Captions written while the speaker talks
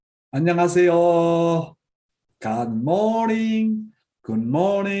안녕하세요. Good morning. Good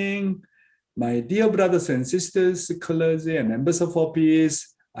morning. My dear brothers and sisters, clergy and members of our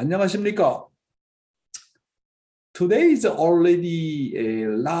peace. 안녕하십니까? Today is already a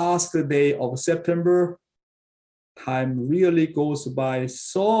last day of September. Time really goes by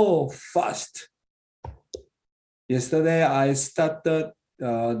so fast. Yesterday, I started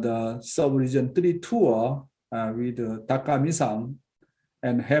the Sub-Region 3 tour with Dr. Misang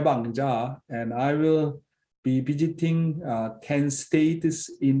and Hebangja, and I will be visiting 10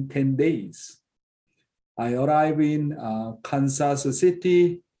 states in 10 days. I arrived in Kansas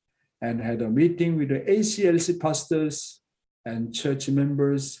City and had a meeting with the ACLC pastors and church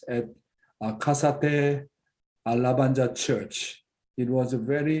members at Casate Alabanja Church. It was a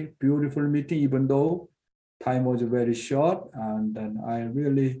very beautiful meeting, even though time was very short, and then I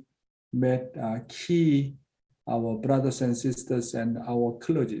really met our brothers and sisters and our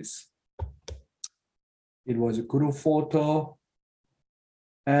clergies. It was a group photo.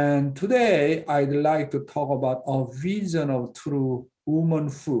 And today I'd like to talk about our vision of true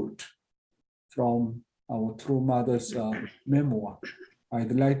womanhood from our True Mother's memoir.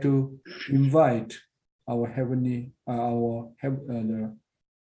 I'd like to invite our Heavenly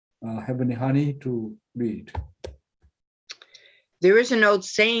Honey to read. There is an old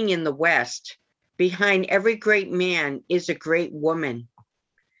saying in the West, behind every great man is a great woman.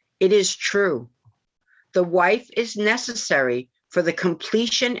 It is true. The wife is necessary for the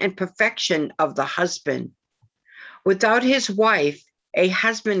completion and perfection of the husband. Without his wife, a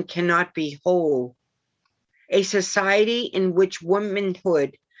husband cannot be whole. A society in which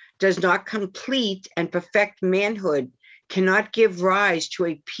womanhood does not complete and perfect manhood cannot give rise to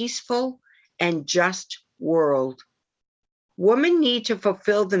a peaceful and just world. Women need to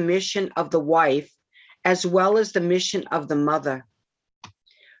fulfill the mission of the wife as well as the mission of the mother.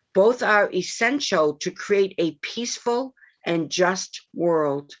 Both are essential to create a peaceful and just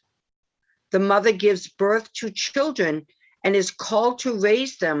world. The mother gives birth to children and is called to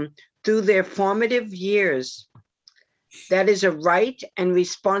raise them through their formative years. That is a right and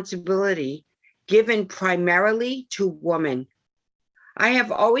responsibility given primarily to women. I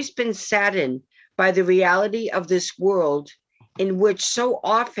have always been saddened by the reality of this world in which so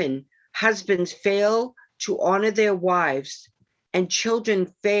often husbands fail to honor their wives and children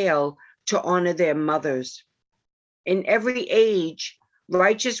fail to honor their mothers. In every age,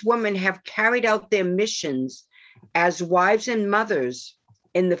 righteous women have carried out their missions as wives and mothers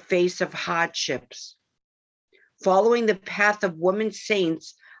in the face of hardships. Following the path of women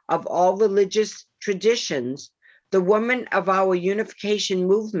saints of all religious traditions, the women of our unification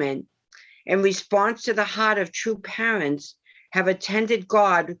movement, in response to the heart of true parents, have attended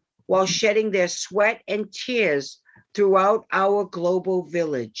God while shedding their sweat and tears throughout our global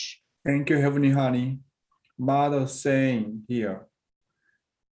village. Thank you, Heavenly Honey. Mother saying here,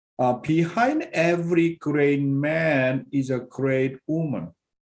 behind every great man is a great woman.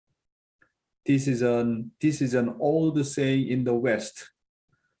 This is an old saying in the West.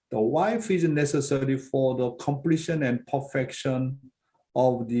 The wife is necessary for the completion and perfection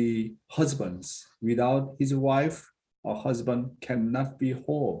of the husbands. Without his wife, a husband cannot be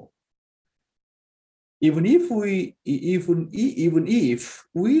whole. Even if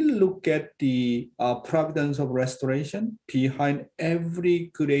we look at the providence of restoration, behind every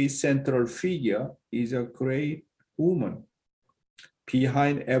great central figure is a great woman.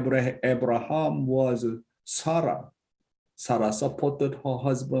 Behind Abraham was Sarah. Sarah supported her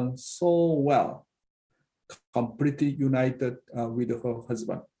husband so well, completely united with her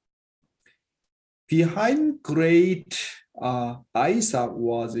husband. Behind great Isaac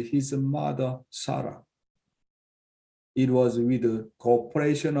was his mother, Sarah. It was with the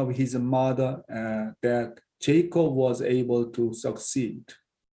cooperation of his mother that Jacob was able to succeed.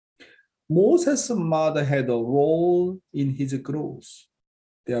 Moses' mother had a role in his growth.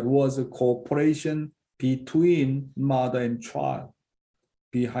 There was a cooperation between mother and child.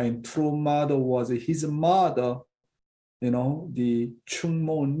 Behind true mother was his mother, the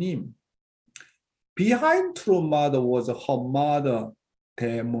Chungmonim. Behind true mother was her mother,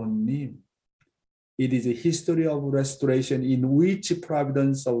 Daemonim. It is a history of restoration in which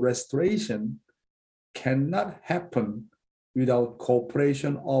providence of restoration cannot happen without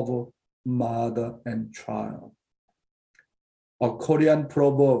cooperation of mother and child. A Korean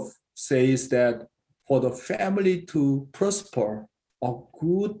proverb says that for the family to prosper, a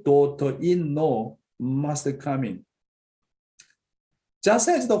good daughter-in-law must come in. Just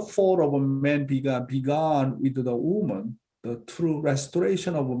as the fall of a man began with the woman, the true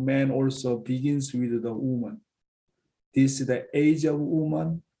restoration of a man also begins with the woman. This is the age of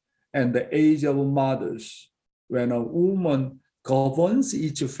woman, and the age of mothers, when a woman governs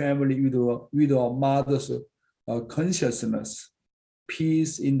each family with a mother's consciousness,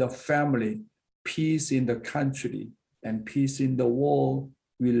 peace in the family, peace in the country, and peace in the world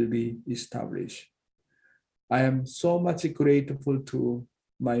will be established. I am so much grateful to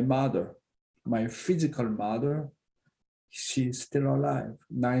my mother, my physical mother. She's still alive,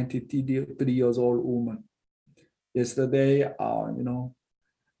 93 years old woman. Yesterday,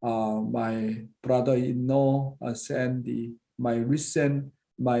 my brother-in-law sent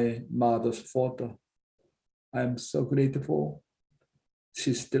my mother's photo. I'm so grateful.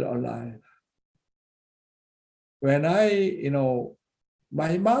 She's still alive. When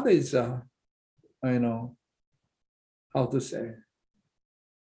my mother is, how to say,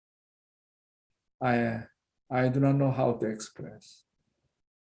 I do not know how to express.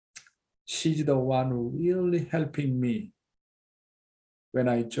 She's the one who really helping me. When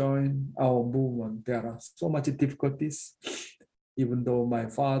I joined our movement, there are so much difficulties, even though my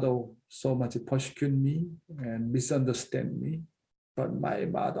father so much persecute me and misunderstand me, but my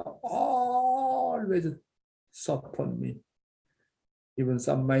mother always support me. Even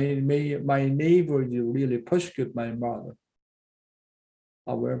some my neighbors really persecute my mother.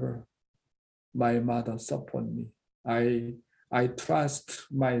 However, my mother support me. I trust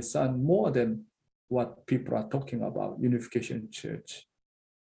my son more than what people are talking about, Unification Church.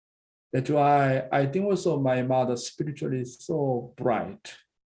 That's why I think also my mother spiritually is so bright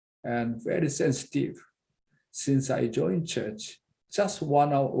and very sensitive. Since I joined church, just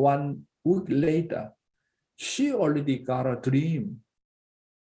one week later, she already got a dream.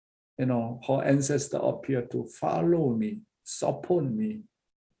 Her ancestor appeared to follow me, support me.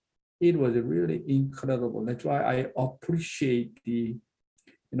 It was really incredible. That's why I appreciate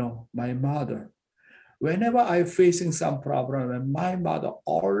my mother. Whenever I'm facing some problem, and my mother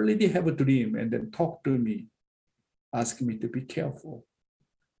already have a dream and then talk to me, ask me to be careful.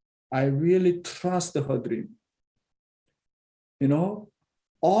 I really trust her dream.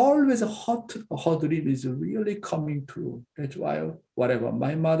 Always her dream is really coming true. That's why whatever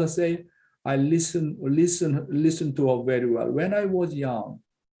my mother say, I listen to her very well. When I was young,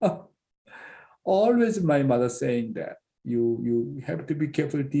 always my mother saying that you have to be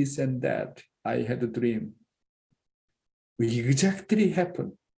careful this and that. I had a dream. We exactly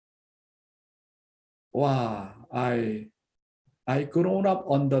happened. Wow, I grown up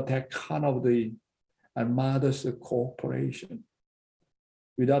under that kind of the mother's cooperation.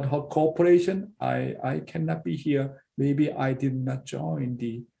 Without her cooperation, I cannot be here. Maybe I did not join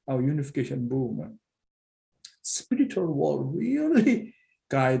our unification movement. Spiritual world really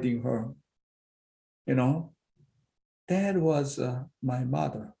guiding her. That was my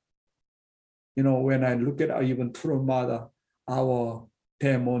mother. When I look at our even true mother, our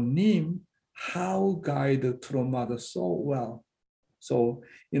Demonim, how guide true mother so well. So,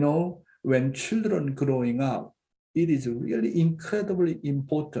 when children growing up, it is really incredibly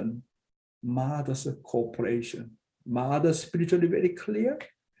important, mother's cooperation. Mother spiritually very clear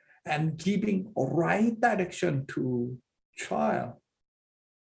and giving right direction to child.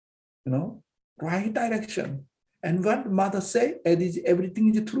 Right direction. And what mother say,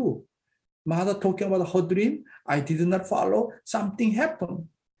 everything is true. Mother talking about her dream, I did not follow, something happened.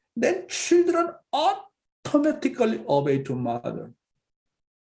 Then children automatically obey to mother.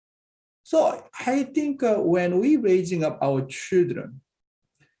 So I think when we raising up our children,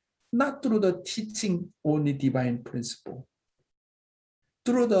 not through the teaching only divine principle,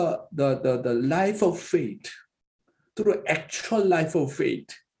 through the life of faith, through actual life of faith,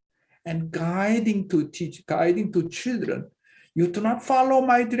 and guiding to children, you do not follow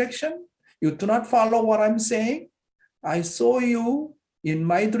my direction, you do not follow what I'm saying, I saw you in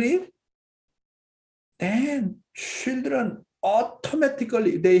my dream, then children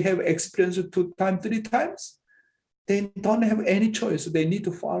automatically, they have experienced 2 times, 3 times, they don't have any choice, they need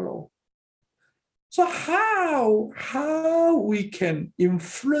to follow. So how we can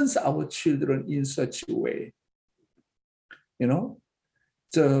influence our children in such a way?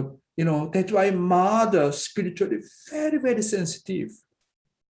 That's why mother spiritually very, very sensitive.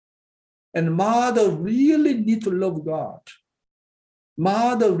 And mother really need to love God.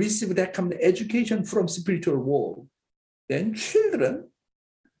 Mother receive that kind of education from spiritual world. Then children,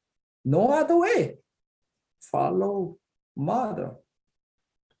 no other way, follow mother.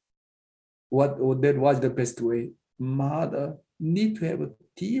 That was the best way. Mother need to have a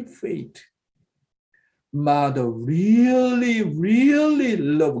deep faith. Mother really, really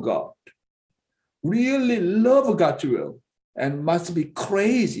love God. Really love God's will and must be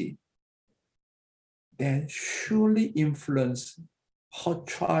crazy. Then surely influence her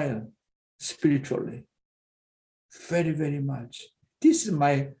child spiritually. Very, very much. This is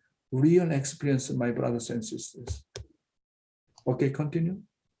my real experience, my brothers and sisters. Okay, continue.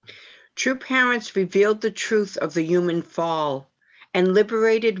 True parents revealed the truth of the human fall and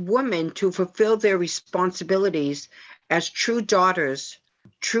liberated women to fulfill their responsibilities as true daughters,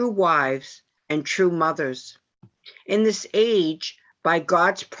 true wives, and true mothers. In this age, by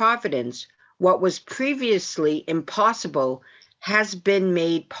God's providence, what was previously impossible has been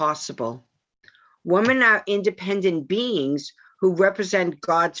made possible. Women are independent beings who represent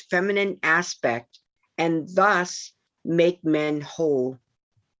God's feminine aspect and thus make men whole.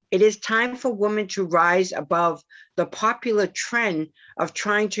 It is time for women to rise above the popular trend of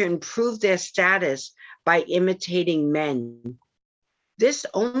trying to improve their status by imitating men. This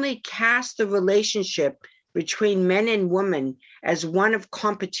only casts the relationship between men and women as one of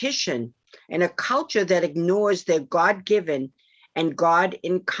competition and a culture that ignores their God-given and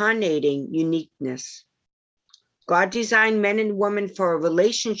God-incarnating uniqueness. God designed men and women for a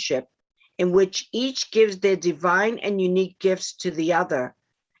relationship in which each gives their divine and unique gifts to the other,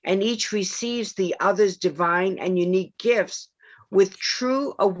 and each receives the other's divine and unique gifts with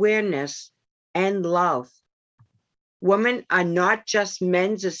true awareness and love. Women are not just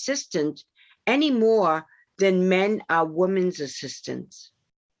men's assistants any more than men are women's assistants.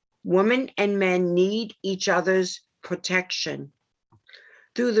 Women and men need each other's protection.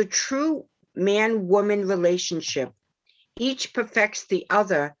 Through the true man-woman relationship, each perfects the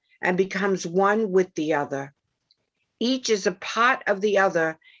other and becomes one with the other. Each is a part of the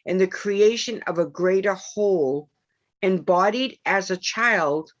other in the creation of a greater whole, embodied as a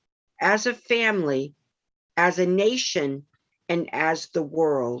child, as a family, as a nation, and as the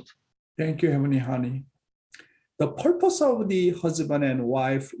world. Thank you, Heavenly Honey. The purpose of the husband and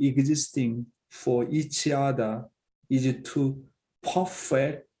wife existing for each other is to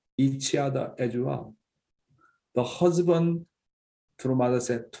perfect each other as well. The husband, through Mother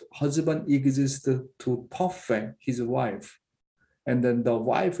said, husband exists to perfect his wife, and then the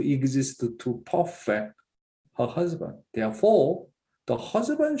wife exists to perfect her husband. Therefore, the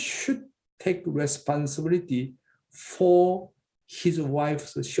husband should take responsibility for his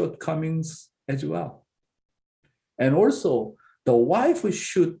wife's shortcomings as well. And also, the wife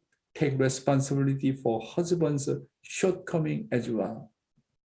should take responsibility for husband's shortcoming as well.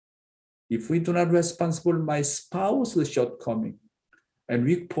 If we do not responsible my spouse's shortcoming and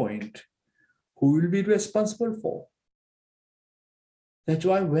weak point, who will be responsible for? That's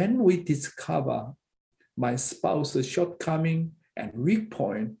why when we discover my spouse's shortcoming and weak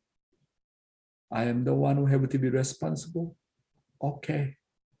point, I am the one who have to be responsible. Okay,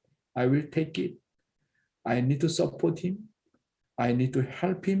 I will take it. I need to support him. I need to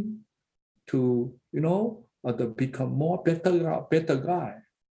help him to, to become more better guy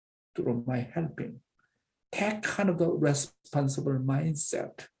through my helping. That kind of the responsible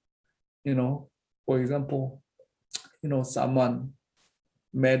mindset. For example, someone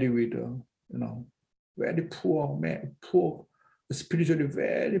married with a, very poor, spiritually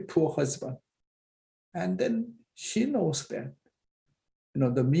very poor husband. And then she knows that,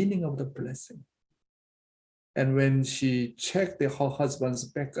 the meaning of the blessing. And when she checked her husband's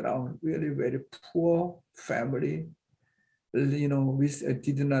background, really very poor family, did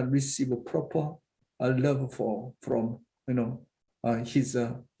not receive a proper love from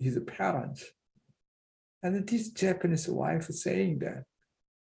his parents. And this Japanese wife saying that,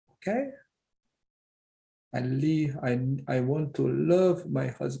 okay, I want to love my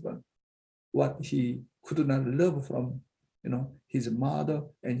husband, what he could not love from, his mother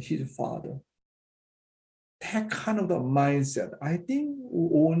and his father. That kind of the mindset, I think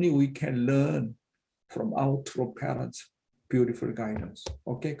only we can learn from our true parents' beautiful guidance.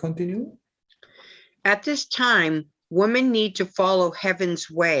 Okay, continue. At this time, women need to follow heaven's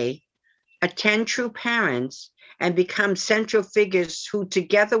way, attend true parents, and become central figures who,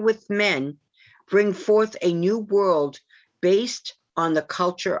 together with men, bring forth a new world based on the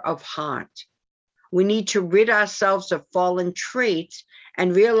culture of heart. We need to rid ourselves of fallen traits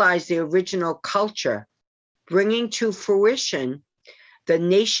and realize the original culture, bringing to fruition the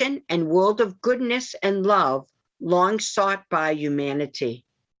nation and world of goodness and love long sought by humanity.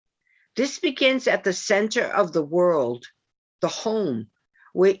 This begins at the center of the world, the home,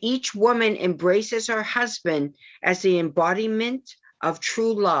 where each woman embraces her husband as the embodiment of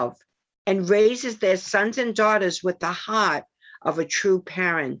true love and raises their sons and daughters with the heart of a true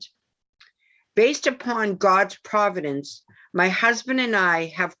parent. Based upon God's providence, my husband and I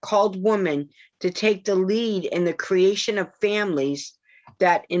have called women to take the lead in the creation of families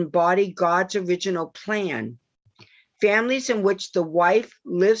that embody God's original plan. Families in which the wife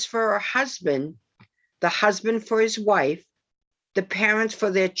lives for her husband, the husband for his wife, the parents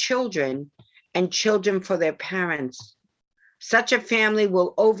for their children, and children for their parents. Such a family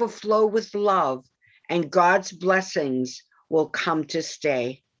will overflow with love, and God's blessings will come to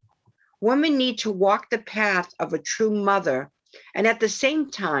stay. Women need to walk the path of a true mother, and at the same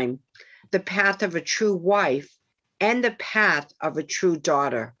time, the path of a true wife and the path of a true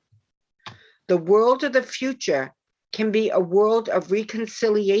daughter. The world of the future can be a world of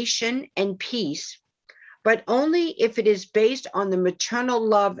reconciliation and peace, but only if it is based on the maternal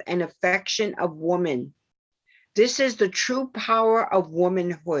love and affection of woman. This is the true power of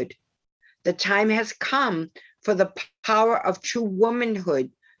womanhood. The time has come for the power of true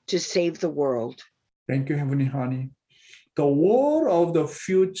womanhood to save the world. Thank you, Heavenly Honey. The world of the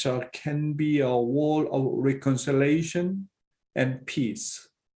future can be a world of reconciliation and peace,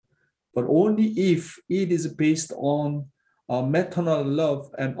 but only if it is based on maternal love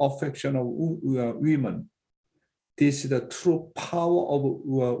and affection of women. This is the true power of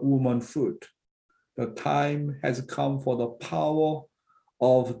womanhood. The time has come for the power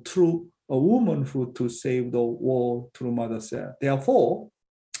of true womanhood to save the world through Mother Sarah. Therefore,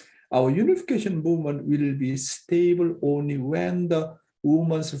 our unification movement will be stable only when the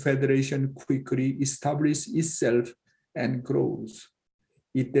Women's Federation quickly establishes itself and grows.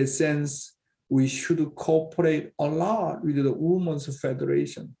 In that sense, we should cooperate a lot with the Women's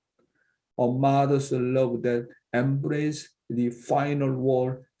Federation. A mother's love that embraces the final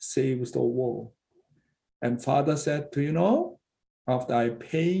word saves the world. And Father said, after I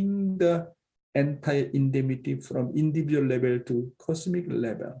paying the entire indemnity from individual level to cosmic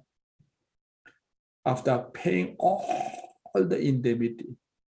level, after paying all the indemnity,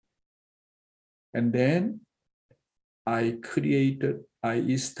 and then I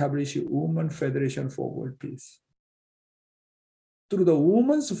established a Women Federation for World Peace. Through the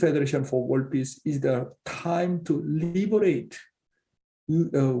Women's Federation for World Peace is the time to liberate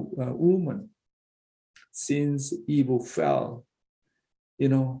women. Since Eve fell,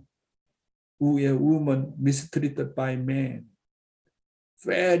 we are women mistreated by men.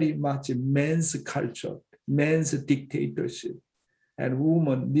 Very much men's culture, men's dictatorship, and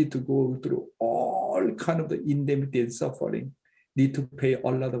women need to go through all kind of the indemnity and suffering, need to pay a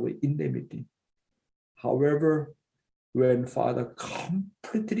lot of indemnity. However, when Father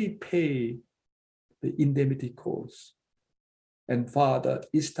completely pay the indemnity cost, and Father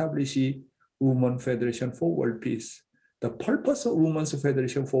established Women Federation for World Peace, the purpose of Women's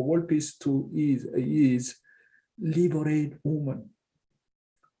Federation for World Peace is liberate women.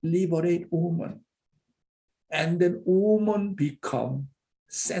 Liberate women, and then women become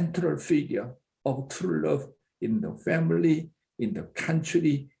central figure of true love in the family, in the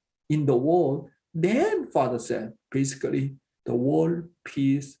country, in the world. Then Father said, basically, the world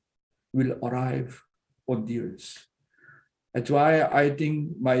peace will arrive on the earth. That's why I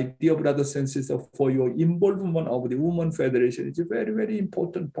think, my dear brothers and sisters, for your involvement of the Women Federation is a very, very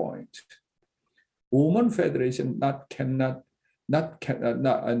important point. Women Federation cannot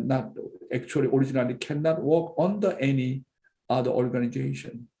actually originally cannot work under any other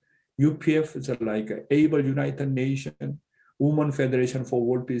organization. UPF is like ABLE United Nations. Women Federation for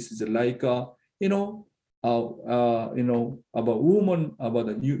World Peace is like about women, about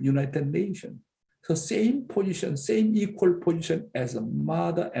the United Nations. So same position, same equal position as a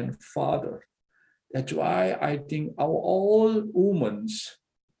mother and father. That's why I think all women,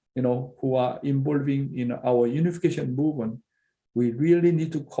 who are involving in our unification movement, we really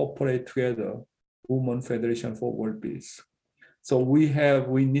need to cooperate together, Women Federation for World Peace. So we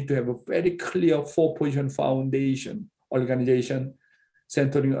need to have a very clear 4-position foundation organization,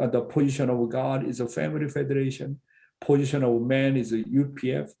 centering on the position of God is a family federation, position of man is a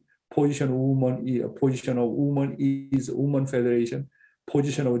UPF, position of woman is a Women Federation,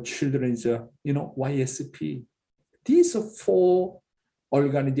 position of children is a YSP. These 4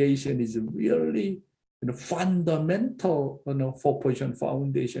 organizations is really fundamental 4-position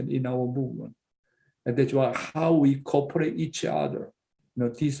foundation in our movement. And that's why how we cooperate each other.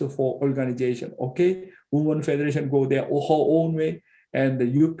 These 4 organizations, okay? Women Federation go their her own way, and the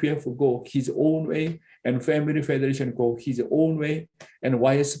UPF go his own way, and Family Federation go his own way, and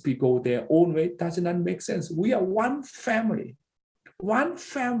YSP go their own way. Does not make sense. We are one family. One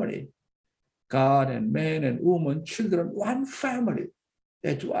family. God and man and woman, children, one family.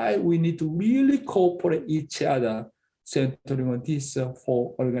 That's why we need to really cooperate each other, centering on this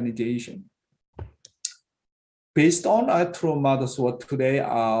 4 organizations. Based on our True Mother's Word today,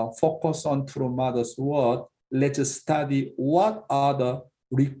 our focus on True Mother's Word, let's study what are the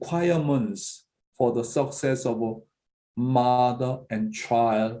requirements for the success of mother and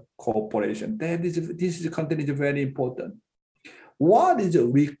child cooperation. This content is very important. What is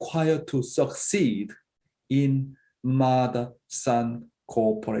required to succeed in mother-son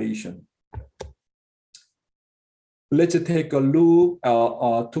cooperation? Let's take a look.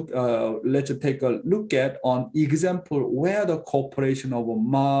 Let's take a look at an example where the cooperation of a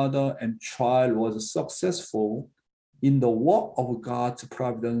mother and child was successful in the work of God's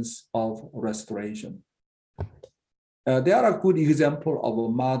providence of restoration. There are good examples of a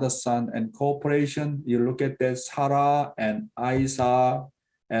mother-son and cooperation. You look at the Sarah and Isaac,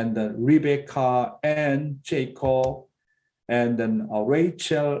 and then Rebecca and Jacob, and then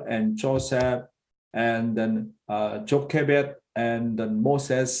Rachel and Joseph, and then Jochebed, and then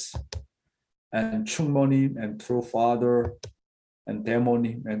Moses, and Chungmonim and true father, and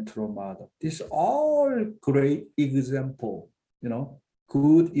Demonim and true mother. These are all great examples,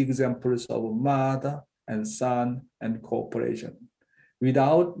 good examples of mother and son and cooperation.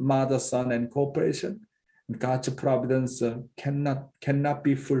 Without mother, son, and cooperation, God's providence cannot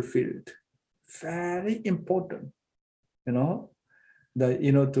be fulfilled. Very important,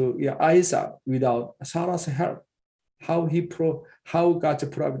 Isaac, without Sarah's help, how God's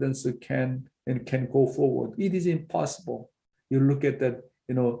providence can go forward. It is impossible. You look at that,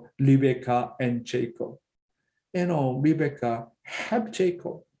 Rebecca and Jacob. Rebecca helped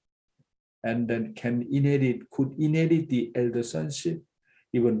Jacob, and then could inherit the elder sonship.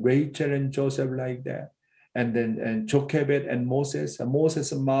 Even Rachel and Joseph like that, and then Jochebed and Moses'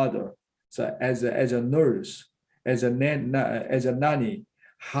 mother. So as a nurse, as a nanny,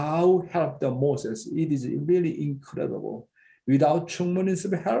 how helped Moses? It is really incredible. Without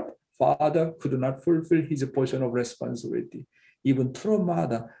Chungmonim's help, father could not fulfill his portion of responsibility. Even through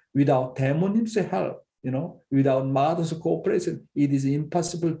mother, without Demonim's help, without mother's cooperation, it is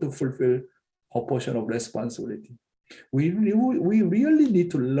impossible to fulfill her portion of responsibility. We really need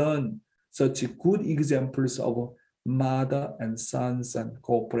to learn such good examples of mother and sons and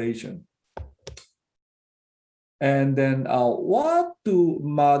cooperation. And then what do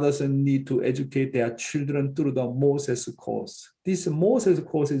mothers need to educate their children through the Moses course? This Moses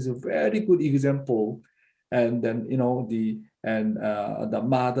course is a very good example. And then, the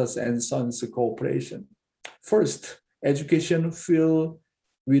mothers and sons cooperation. First, education filled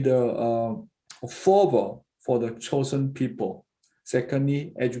with a fervor for the chosen people.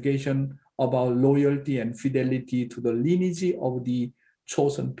 Secondly, education about loyalty and fidelity to the lineage of the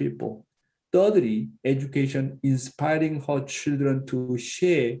chosen people. Thirdly, education inspiring her children to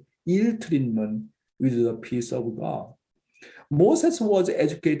share ill treatment with the peace of God. Moses was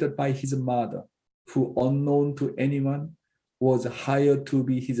educated by his mother, who, unknown to anyone, was hired to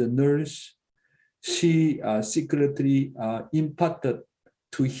be his nurse. She secretly imparted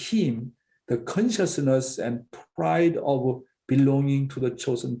to him the consciousness and pride of belonging to the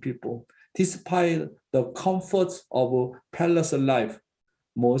chosen people. Despite the comforts of palace life,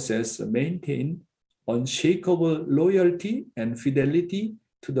 Moses maintained unshakable loyalty and fidelity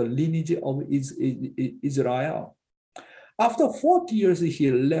to the lineage of Israel. After 40 years,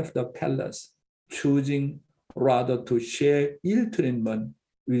 he left the palace, choosing rather to share ill treatment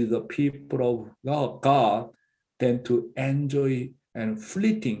with the people of God than to enjoy and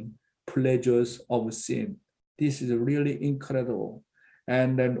fleeting pleasures of sin. This is really incredible.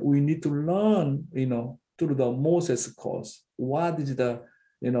 And then we need to learn, through the Moses course, what is the,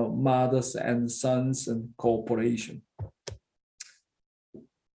 mothers and sons and cooperation.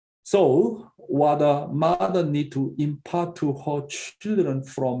 So what a mother need to impart to her children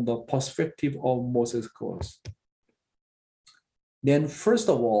from the perspective of Moses course. Then first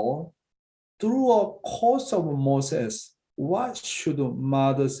of all, through a course of Moses, what should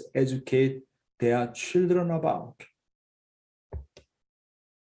mothers educate their children about?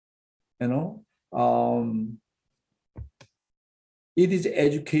 It is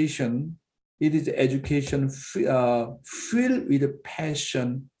education filled with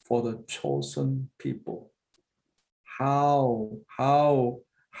passion for the chosen people. How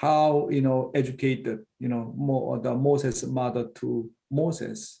educated, the Moses mother to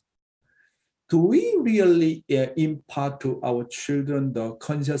Moses. Do we really impart to our children the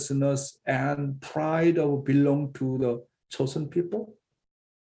consciousness and pride of belong to the chosen people?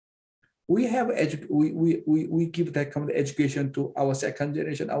 We have we give that kind of education to our second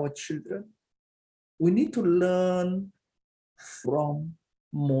generation, our children. We need to learn from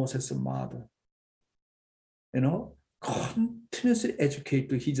Moses' mother. Continuously educate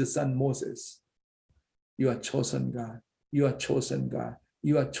to his son Moses. You are chosen God. You are chosen God.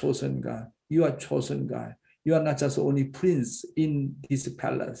 You are chosen God. You are chosen God. You are not just only prince in his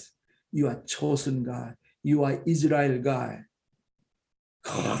palace. You are chosen God. you are Israel guy,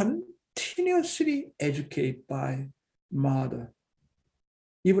 continuously educated by mother,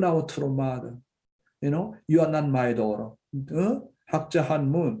 even our true mother. You are not my daughter. 학자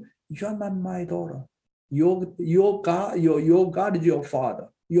한문, you are not my daughter. Your God is your father,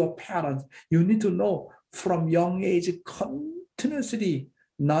 your parents. You need to know from young age, continuously,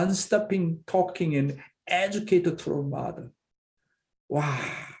 non-stopping talking and educated through mother. Wow,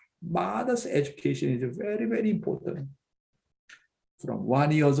 mother's education is very, very important. From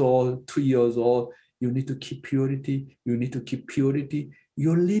 1 year old, 2 years old, you need to keep purity. You need to keep purity.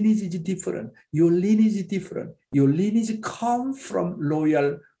 Your lineage is different. Your lineage is different. Your lineage comes from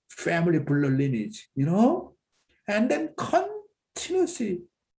royal family blood lineage, and then continuously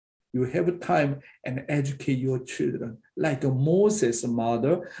you have time and educate your children, like Moses'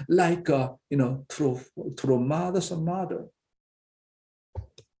 mother, like through mother's mother.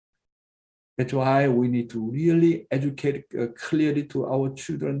 That's why we need to really educate clearly to our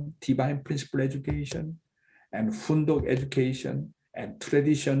children divine principle education and fundok education and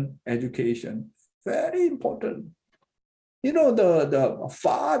tradition education. Very important. The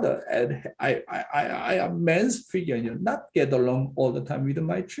father and I am man's figure, not get along all the time with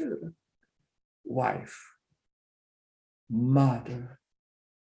my children. Wife, mother,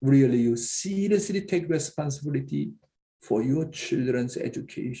 really you seriously take responsibility for your children's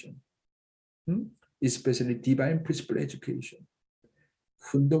education. Especially divine principle education,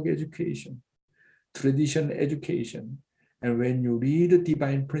 fundok education, tradition education. And when you read the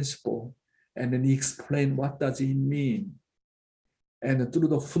divine principle and then explain what does it mean, and through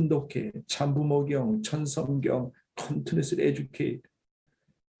the fundok해, 참부모경, 천성경, continuously educate.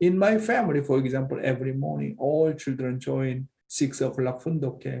 In my family, for example, every morning, all children join 6 o'clock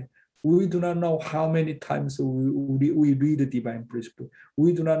fundok해. We do not know how many times we read the divine principle.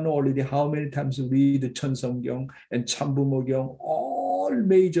 We do not know already how many times we read the 천성경 and 참부모경, all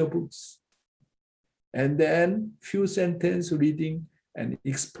major books. And then few sentence reading and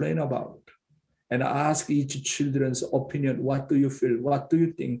explain about, and ask each children's opinion. What do you feel? What do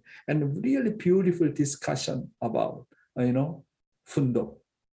you think? And really beautiful discussion about, fundok.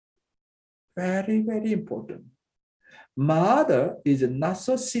 Very, very important. Mother is not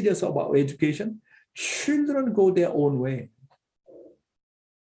so serious about education. Children go their own way,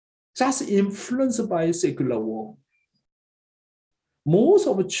 just influenced by secular world. Most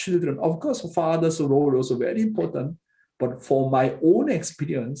of the children, of course, father's role is very important, but for my own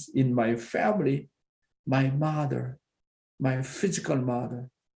experience in my family, my mother, my physical mother,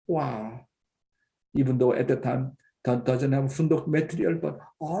 wow, even though at the time doesn't have fundok material, but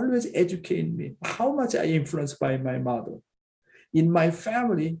always educate me. How much I influenced by my mother. In my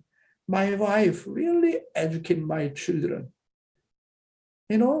family, my wife really educated my children.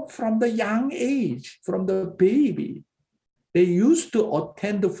 From the young age, from the baby, they used to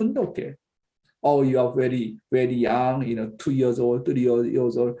attend the fundok. Oh, you are very, very young, 2 years old, 3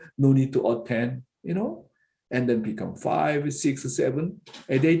 years old, no need to attend, and then become 5, 6, 7,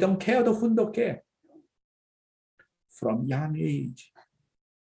 and they don't care the fundok. From young age,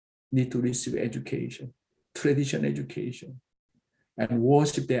 need to receive education, tradition education, and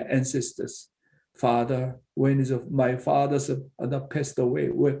worship their ancestors. Father, when is my father's passed away?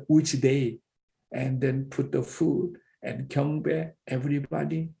 Which day? And then put the food and 경배,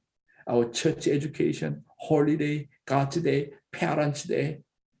 everybody. Our church education, holiday, God's day, parents' day.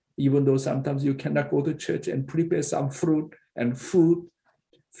 Even though sometimes you cannot go to church and prepare some fruit and food.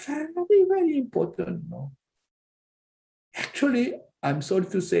 Very, very important. No? Actually, I'm sorry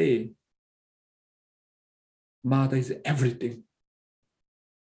to say, mother is everything.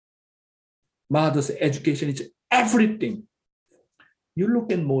 Mother's education is everything. You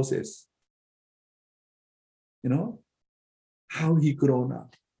look at Moses, how he grown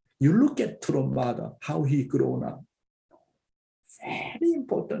up. You look at true mother, how he grown up. Very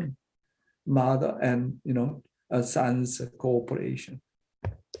important. Mother and, a son's cooperation.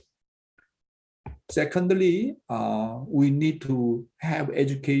 Secondly, we need to have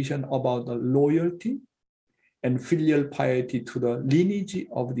education about the loyalty and filial piety to the lineage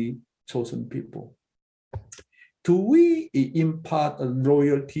of the chosen people. Do we impart a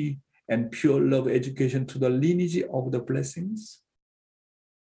loyalty and pure love education to the lineage of the blessings?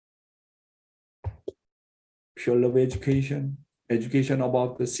 Pure love education, education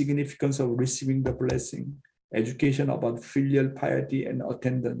about the significance of receiving the blessing, education about filial piety and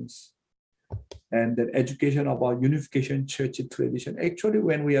attendance, and then education about unification church tradition. Actually,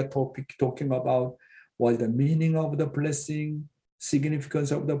 when we are talking about what is the meaning of the blessing,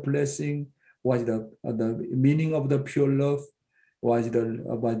 significance of the blessing, what is the meaning of the pure love, what is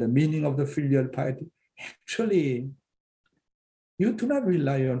the meaning of the filial piety, Actually, you do not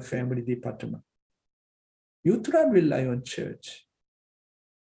rely on family department. You do not rely on church.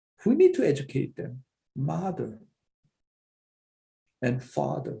 We need to educate them, mother and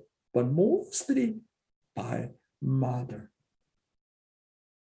father, but mostly by mother.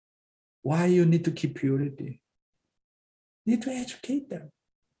 Why you need to keep purity? You need to educate them.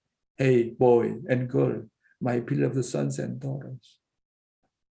 Hey, boy and girl, my beloved sons and daughters,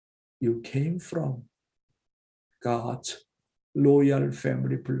 you came from God's loyal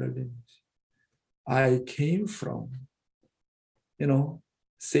family bloodline. I came from,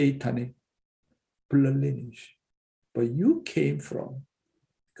 satanic blood lineage. But you came from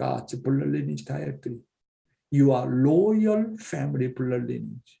God's blood lineage directly. You are loyal family blood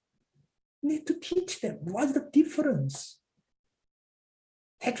lineage. You need to teach them what's the difference.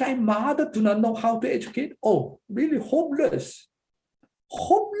 That's why mother do not know how to educate. Oh, really hopeless.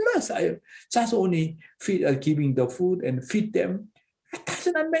 Hopeless. I just only giving the food and feed them. It does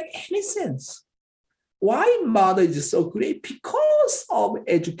not make any sense. Why mother is so great? Because of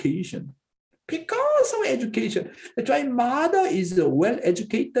education. Because of education. That's why mother is a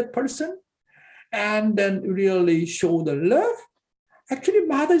well-educated person and then really show the love. Actually,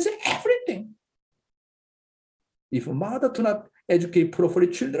 mother is everything. If a mother do not educate properly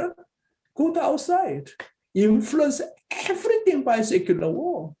children, go to outside. Influence everything by secular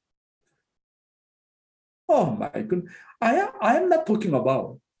world. Oh my goodness. I am not talking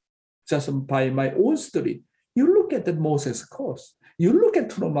about just by my own story. You look at the Moses course. You look at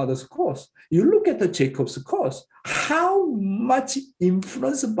True Mother's course. You look at the Jacob's course. How much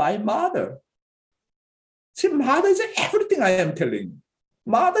influenced by mother? See, mother is everything I am telling you.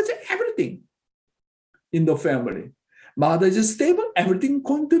 Mother is everything in the family. Mother is stable, everything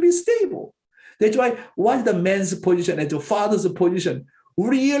going to be stable. That's why what's the man's position and the father's position?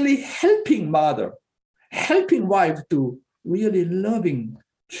 Really helping mother, helping wife to really loving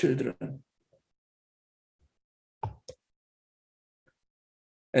children.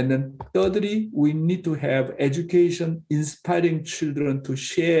 And then thirdly, we need to have education, inspiring children to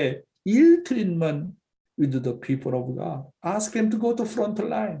share ill treatment with the people of God. Ask them to go to front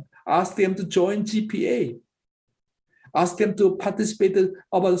line. Ask them to join GPA. Ask them to participate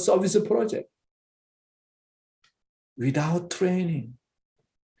about the service project. Without training,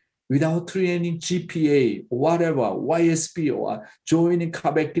 GPA, whatever, YSP or joining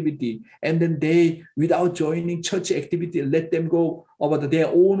club activity, and then they, without joining church activity, let them go about their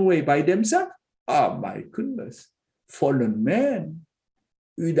own way by themselves. Oh my goodness. Fallen man,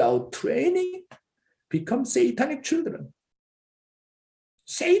 without training, become satanic children.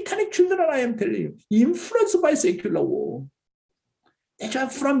 Satanic children, I am telling you, influenced by secular world. That's why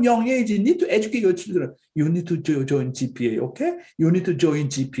from young age, you need to educate your children. You need to join GPA, okay? You need to join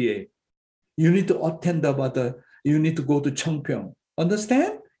GPA. You need to attend you need to go to Cheongpyeong.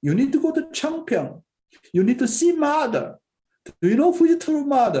 Understand? You need to go to Cheongpyeong. You need to see mother. Do you know who is true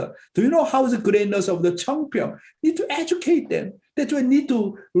mother? Do you know how is the greatness of the Cheongpyeong? You need to educate them. That's why you need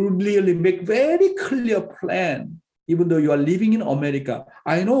to really make very clear plan. Even though you are living in America,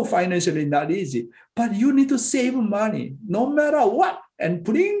 I know financially not easy, but you need to save money no matter what and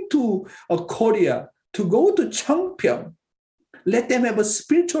bring to Korea to go to Cheongpyeong. Let them have a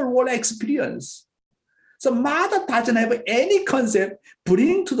spiritual world experience. So mother doesn't have any concept,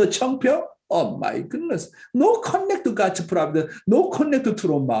 bring to the Cheongpyeong. Oh my goodness. No connect to God's providence, no connect to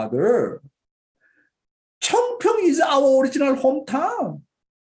true mother. Cheongpyeong is our original hometown.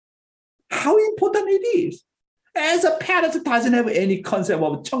 How important it is. As a parent doesn't have any concept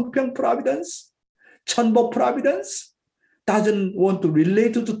of Cheongpyeong providence, Cheonbok providence, doesn't want to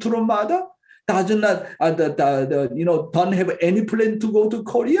relate to the true mother, does not, don't have any plan to go to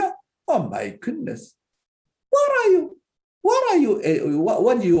Korea. Oh my goodness. What are you?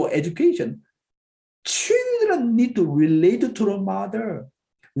 What is your education? Children need to relate to the mother,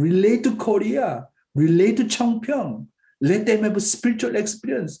 relate to Korea, relate to Cheongpyeong. Let them have a spiritual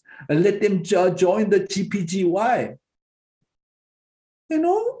experience. And let them join the GPGY.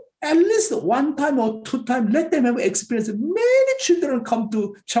 At least one time or two times, let them have experience. Many children come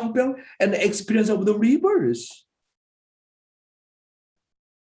to Cheongpyeong and experience of the rivers.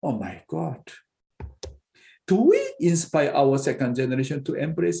 Oh my God. Do we inspire our second generation to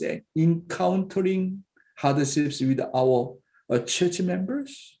embrace encountering hardships with our church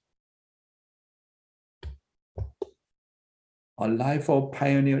members? A life of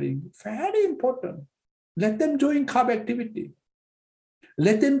pioneering, very important. Let them join club activity.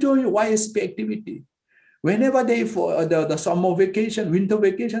 Let them join YSP activity. Whenever they, for the summer vacation, winter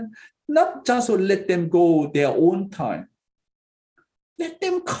vacation, not just let them go their own time. Let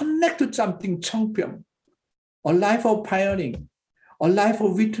them connect to something Cheongpyeong. a life of pioneering, a life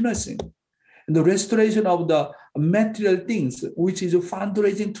of witnessing, and the restoration of the material things, which is a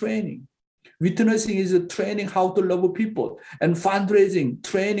fundraising training. Witnessing is a training how to love people, and fundraising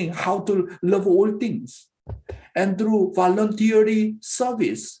training how to love all things. And through voluntary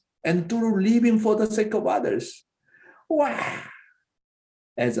service and through living for the sake of others. Wow.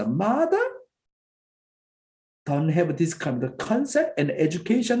 As a mother, don't have this kind of concept and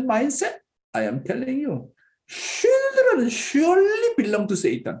education mindset, I am telling you, children surely belong to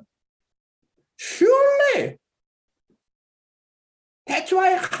Satan. Surely. That's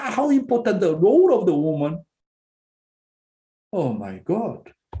why how important the role of the woman. Oh my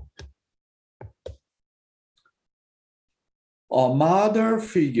God. A mother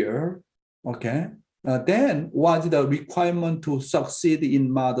figure, okay, then what's the requirement to succeed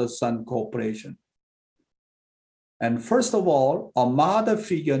in mother-son cooperation? And first of all, a mother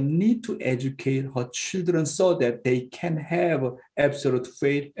figure need to educate her children so that they can have absolute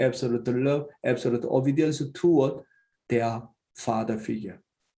faith, absolute love, absolute obedience toward their father figure.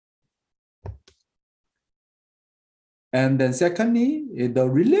 And then secondly, the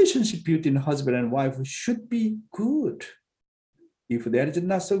relationship between husband and wife should be good. If there is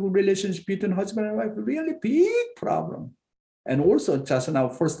not so good relationship between husband and wife, really big problem. And also just now,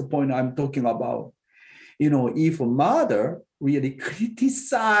 first point I'm talking about, if a mother really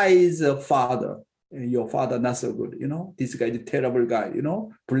criticize a father, your father not so good, this guy is a terrible guy,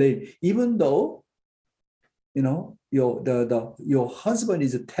 blame, even though, your husband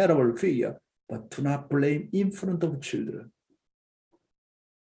is a terrible figure, but do not blame in front of children.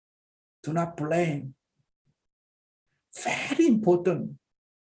 Do not blame. Very important.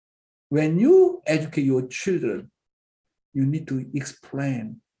 When you educate your children, you need to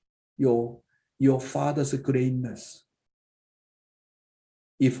explain your father's greatness.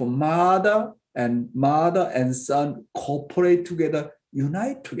 If mother and son cooperate together,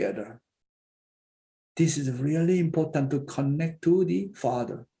 unite together, this is really important to connect to the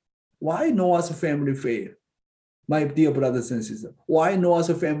father. Why Noah's family failed? My dear brothers and sisters, why Noah's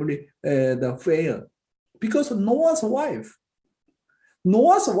family failed? Because Noah's wife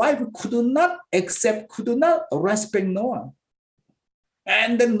could not accept, could not respect Noah.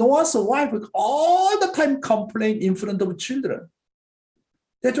 And then Noah's wife all the time complained in front of children.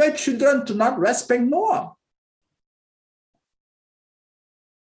 That's why children do not respect Noah.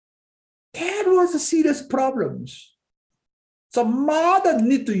 That was a serious problems. So mother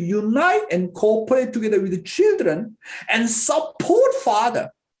need to unite and cooperate together with the children and support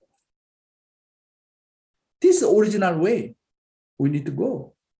father. This is the original way we need to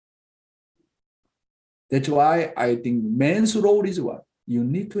go. That's why I think man's role is what? You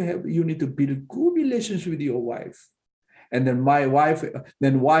need to build good relationship with your wife. And then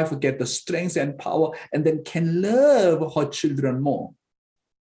wife get the strength and power and then can love her children more.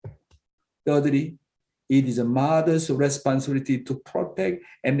 Thirdly, it is a mother's responsibility to protect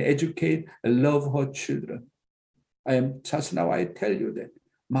and educate and love her children. Just now I tell you that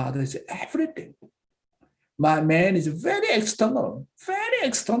mother is everything. My man is very external.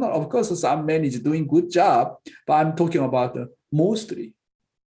 Of course, some man is doing good job, but I'm talking about mostly.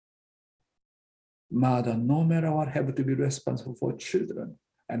 Mother, no matter what, have to be responsible for children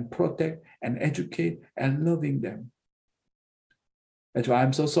and protect and educate and loving them. That's why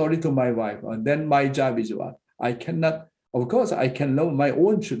I'm so sorry to my wife. And then my job is what? I cannot, of course, I can love my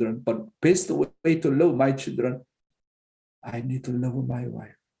own children, but best way to love my children, I need to love my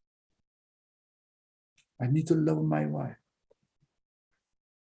wife. I need to love my wife.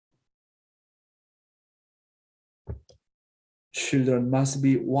 Children must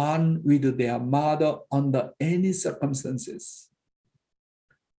be one with their mother under any circumstances.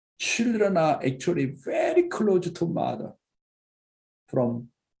 Children are actually very close to mother from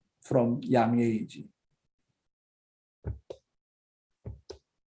young age.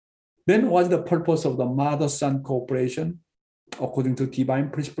 Then what's the purpose of the mother-son cooperation according to divine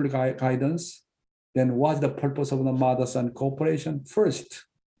principle guidance? Then what's the purpose of the mother-son cooperation? First,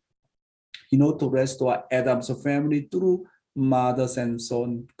 to restore Adam's family through mothers and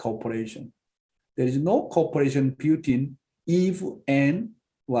son cooperation. There is no cooperation between Eve and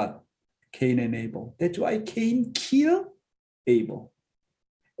what? Cain and Abel. That's why Cain killed Abel.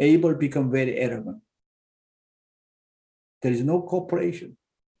 Abel became very arrogant. There is no cooperation.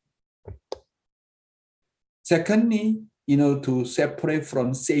 Secondly, to separate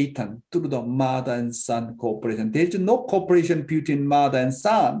from Satan through the mother and son cooperation. There is no cooperation between mother and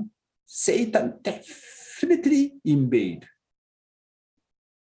son. Satan definitely invade.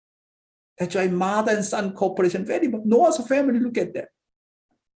 That's why mother and son cooperation very much. Noah's family, look at that.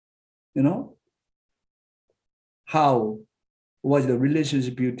 how was the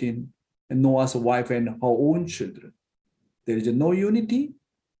relationship between Noah's wife and her own children. There is no unity,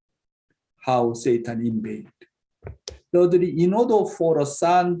 how Satan invaded. Thirdly, in order for a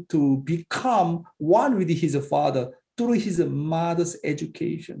son to become one with his father through his mother's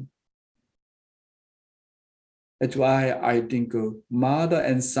education. That's why I think mother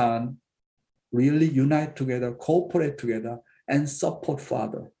and son really unite together, cooperate together, and support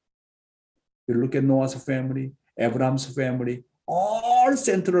father. You look at Noah's family, Abraham's family, all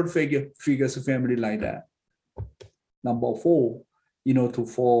central figures family like that. Number 4,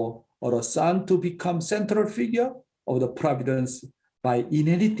 for a son to become central figure of the providence by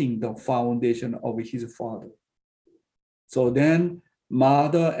inheriting the foundation of his father. So then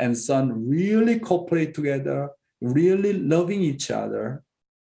mother and son really cooperate together, really loving each other.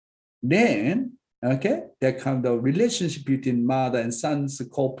 Then, that kind of relationship between mother and son's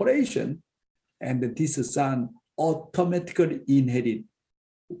cooperation, and this son automatically inherit,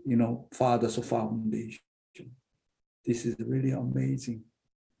 father's foundation. This is really amazing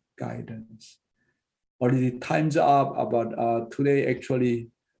guidance. Already time's up, but today actually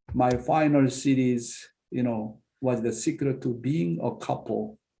my final series, was the secret to being a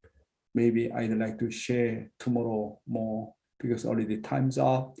couple. Maybe I'd like to share tomorrow more because already time's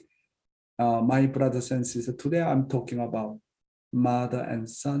up. My brothers and sisters, today I'm talking about mother and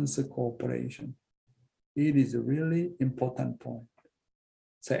son's cooperation. It is a really important point.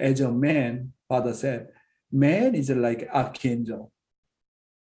 So as a man, Father said, man is like archangel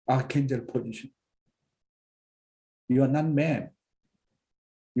position. You are not man.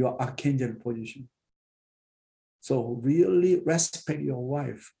 You are archangel position. So really respect your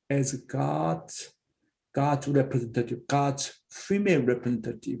wife as God's representative, God's female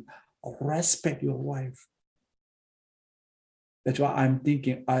representative. Respect your wife. That's why I'm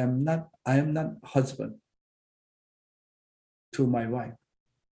thinking I am not husband to my wife.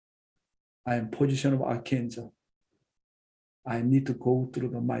 I am position of archangel. I need to go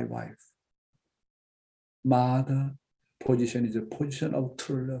through my wife. Mother position is a position of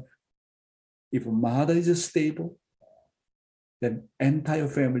true love. If mother is stable, then entire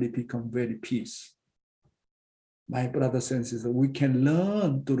family become very peace. My brothers and sisters, we can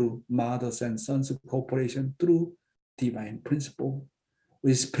learn through mothers and sons cooperation through divine principle,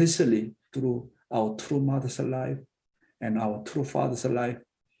 especially through our true mother's life and our true father's life,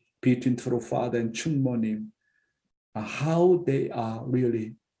 between true father and Chungmonim, how they are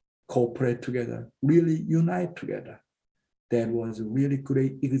really cooperate together, really unite together. That was a really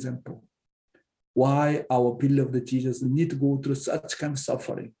great example. Why our beloved Jesus need to go through such kind of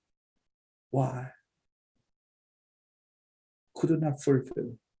suffering? Why? Could not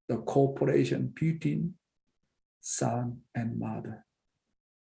fulfill the cooperation between son and mother.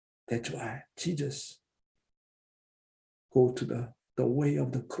 That's why Jesus go to the way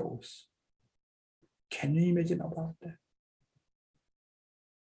of the cross. Can you imagine about that?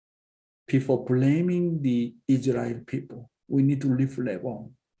 People blaming the Israel people. We need to reflect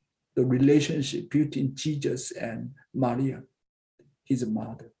on the relationship between Jesus and Maria, his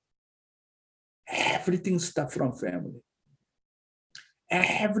mother. Everything starts from family.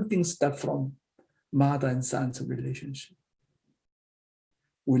 Everything starts from mother and son's relationship.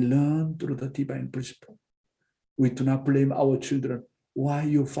 We learn through the divine principle. We do not blame our children. Why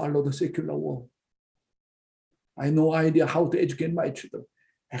you follow the secular world? I have no idea how to educate my children.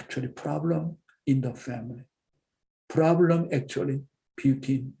 Actually, problem in the family. Problem actually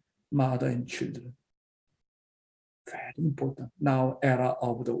between mother and children. Very important. Now, era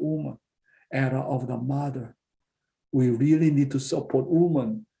of the woman, era of the mother. We really need to support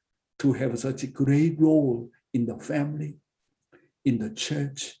women to have such a great role in the family, in the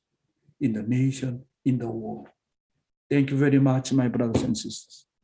church, in the nation, in the world. Thank you very much, my brothers and sisters.